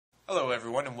Hello,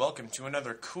 everyone, and welcome to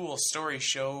another Cool Story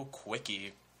Show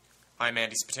Quickie. I'm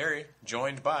Andy Spiteri,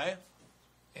 joined by...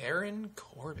 Aaron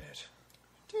Corbett.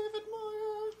 David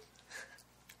Meyer.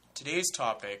 Today's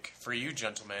topic for you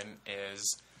gentlemen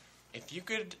is, if you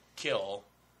could kill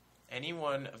any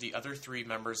one of the other three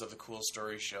members of the Cool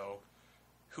Story Show,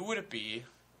 who would it be,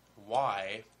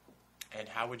 why, and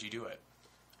how would you do it?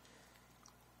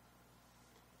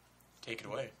 Take it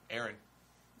away. Aaron.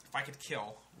 If I could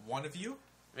kill one of you...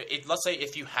 Let's say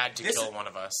if you had to kill one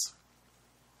of us.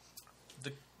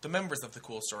 The members of the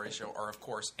Cool Story Show are, of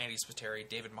course, Andy Spiteri,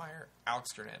 David Meyer,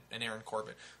 Alex Gurnett, and Aaron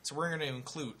Corbett. So we're going to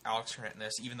include Alex Gurnett in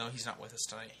this, even though he's not with us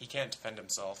tonight. He can't defend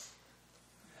himself.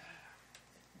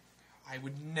 I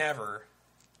would never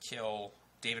kill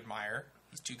David Meyer.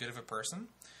 He's too good of a person.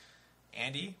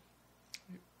 Andy,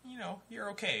 you know, you're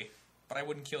okay, but I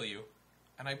wouldn't kill you.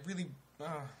 And I really...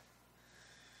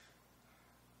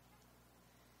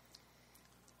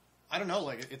 I don't know,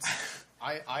 like, it's...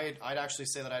 I'd actually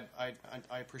say that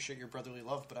I appreciate your brotherly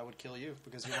love, but I would kill you,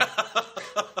 because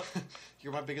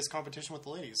you're my biggest competition with the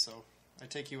ladies, so I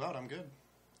take you out, I'm good.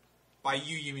 By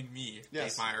you mean me,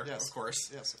 yes, Dave Meyer, yes, of course.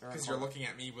 Yes. Because you're looking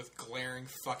at me with glaring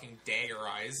fucking dagger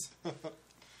eyes.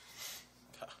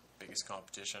 Biggest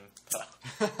competition.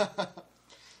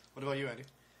 What about you, Andy?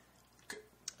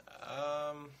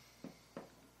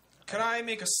 Could I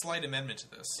make a slight amendment to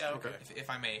this? Yeah, okay. If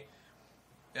I may.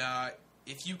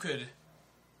 If you could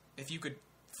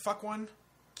fuck one,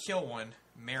 kill one,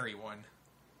 marry one.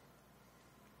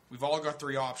 We've all got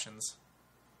three options.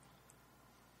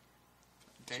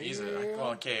 Jesus.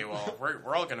 Well, okay, well,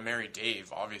 we're all gonna marry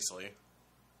Dave, obviously.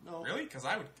 No. Really? Because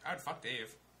I would fuck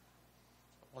Dave.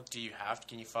 Well, do you have to?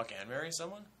 Can you fuck and marry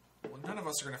someone? Well, none of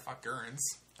us are gonna fuck Gurns.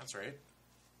 That's right.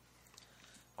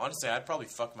 Honestly, I'd probably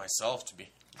fuck myself to be,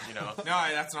 you know. No,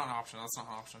 that's not an option. That's not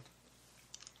an option.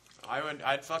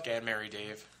 I'd fuck and marry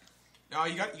Dave. No,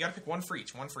 you got to pick one for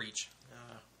each. One for each.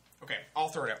 Okay, I'll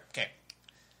throw it out. Okay.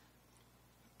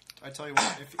 I tell you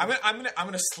what, if I'm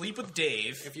gonna sleep with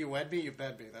Dave. if you wed me, you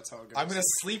bed me. That's how it goes. I'm gonna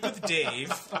sleep with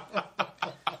Dave.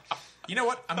 You know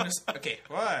what? I'm gonna okay.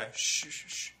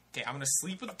 Shh. Okay, I'm gonna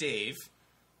sleep with Dave.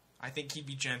 I think he'd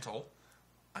be gentle.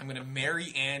 I'm gonna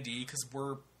marry Andy because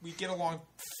we get along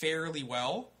fairly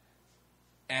well.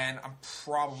 And I'm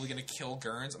probably going to kill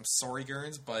Gurns. I'm sorry,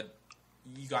 Gurns, but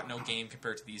you got no game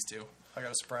compared to these two. I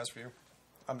got a surprise for you.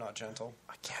 I'm not gentle.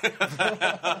 I can't.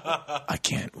 I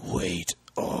can't wait.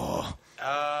 Oh.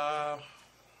 Well,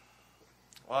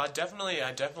 I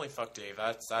definitely fuck Dave.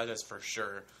 That is for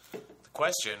sure.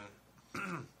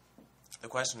 The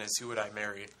question is, who would I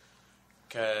marry?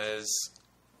 Because,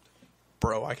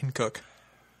 Bro, I can cook.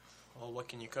 well, what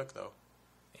can you cook though?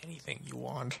 Anything you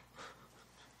want.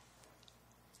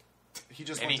 He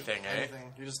just Anything, eh?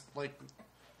 Anything. You just, like...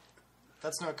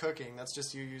 That's not cooking. That's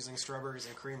just you using strawberries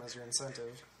and cream as your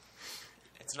incentive.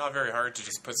 It's not very hard to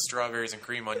just put strawberries and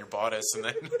cream on your bodice and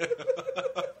then...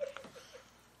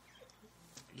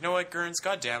 You know what, Gurns?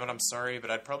 God damn it, I'm sorry,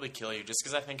 but I'd probably kill you just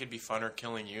because I think it'd be funner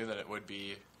killing you than it would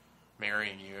be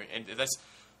marrying you. And that's...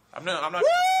 I'm not...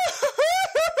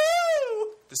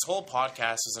 This whole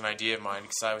podcast was an idea of mine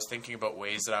because I was thinking about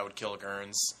ways that I would kill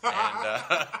Gurns.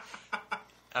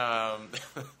 And,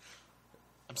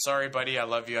 I'm sorry, buddy. I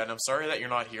love you, and I'm sorry that you're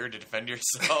not here to defend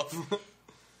yourself.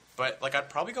 But like, I'd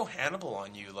probably go Hannibal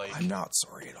on you. Like, I'm not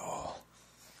sorry at all.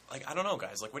 Like, I don't know,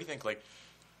 guys. Like, what do you think? Like,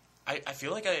 I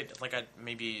feel like I'd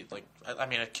maybe like. I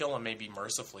mean, I'd kill him maybe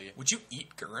mercifully. Would you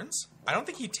eat Gurns? I don't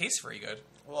think he'd taste very good.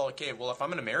 Well, okay. Well, if I'm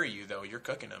gonna marry you, though, you're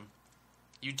cooking him.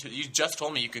 You just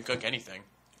told me you can cook anything.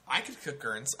 I could cook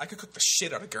Gurns. I could cook the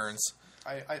shit out of Gurns.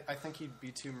 I think he'd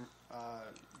be too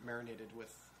marinated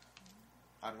with...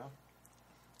 I don't know.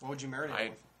 What would you marinate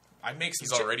with? I'd make some.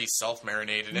 He's already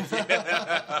self-marinated.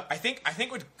 I think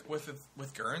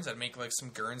with Gurns, I'd make like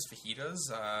some Gurns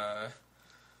fajitas. I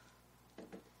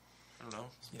don't know.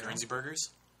 Guernsey burgers.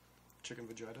 Chicken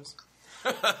vaginas.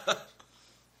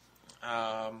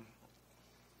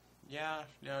 Yeah,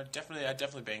 definitely. I'd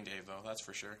definitely bang Dave though. That's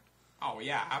for sure. Oh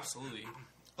yeah, absolutely.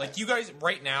 Like you guys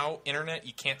right now, internet,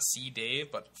 you can't see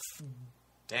Dave, but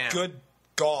Damn. Good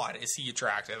God, is he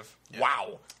attractive? Yeah.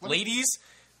 Wow. Ladies,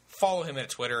 follow him at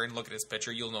Twitter and look at his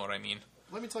picture. You'll know what I mean.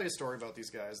 Let me tell you a story about these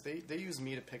guys. They use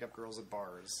me to pick up girls at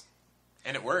bars.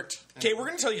 And it worked. Okay, we're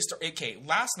going to tell you a story. Okay,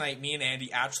 last night, me and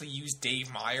Andy actually used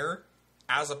Dave Meyer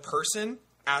as a person,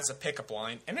 as a pickup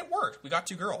line, and it worked. We got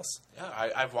two girls.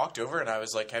 Yeah, I've walked over and I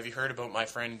was like, have you heard about my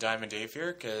friend Diamond Dave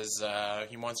here? Because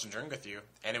he wants to drink with you.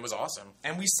 And it was awesome.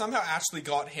 And we somehow actually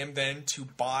got him then to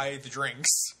buy the drinks.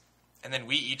 And then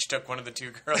we each took one of the two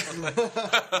girls.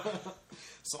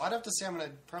 So I'd have to say I'm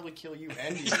going to probably kill you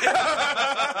and you.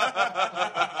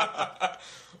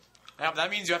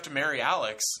 that means you have to marry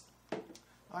Alex.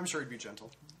 I'm sure he'd be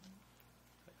gentle.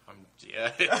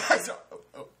 Yeah.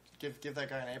 Give that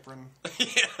guy an apron.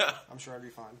 Yeah. I'm sure I'd be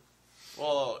fine.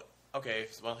 Well, okay.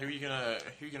 Well, who are you gonna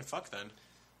fuck then?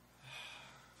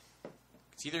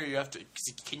 It's either you have to.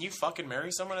 Can you fucking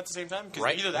marry someone at the same time?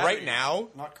 Right, either that right now,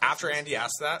 Not after Christmas. Andy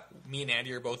asked that, me and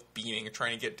Andy are both beaming and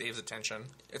trying to get Dave's attention.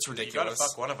 It's you ridiculous. gotta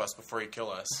fuck one of us before you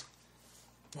kill us.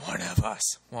 One of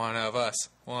us. One of us.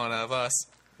 One of us.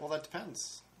 Well, that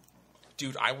depends.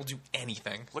 Dude, I will do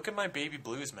anything. Look at my baby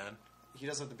blues, man. He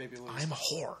does have the baby blues. I'm a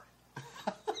whore.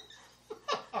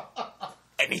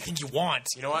 Anything you want.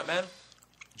 You know what, man?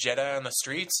 Jedi on the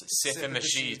streets, Sith in the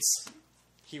sheets.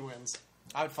 He wins.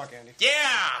 I would fuck Andy.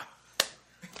 Yeah!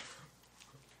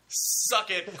 Suck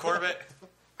it, Corbett.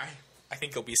 I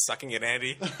think he'll be sucking at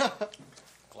Andy.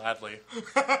 Gladly.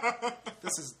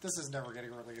 This is never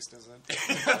getting released, is it?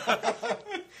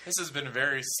 This has been a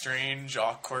very strange,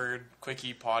 awkward,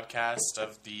 quickie podcast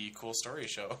of the Cool Story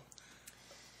Show.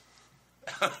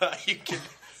 You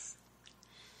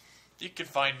can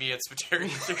find me at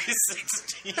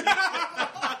Spiteri316. You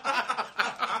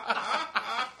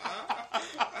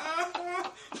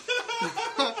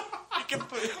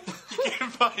can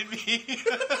find me.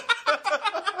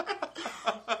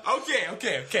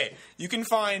 Okay. You can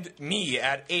find me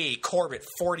at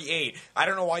Corbett48. I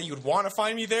don't know why you would want to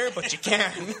find me there, but you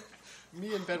can.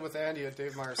 Me in bed with Andy at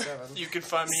Dave Meyer 7. You can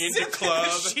find me in the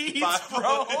club.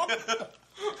 Bro.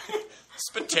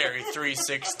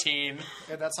 Spiteri316.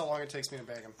 And that's how long it takes me to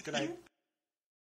bang him. Good night.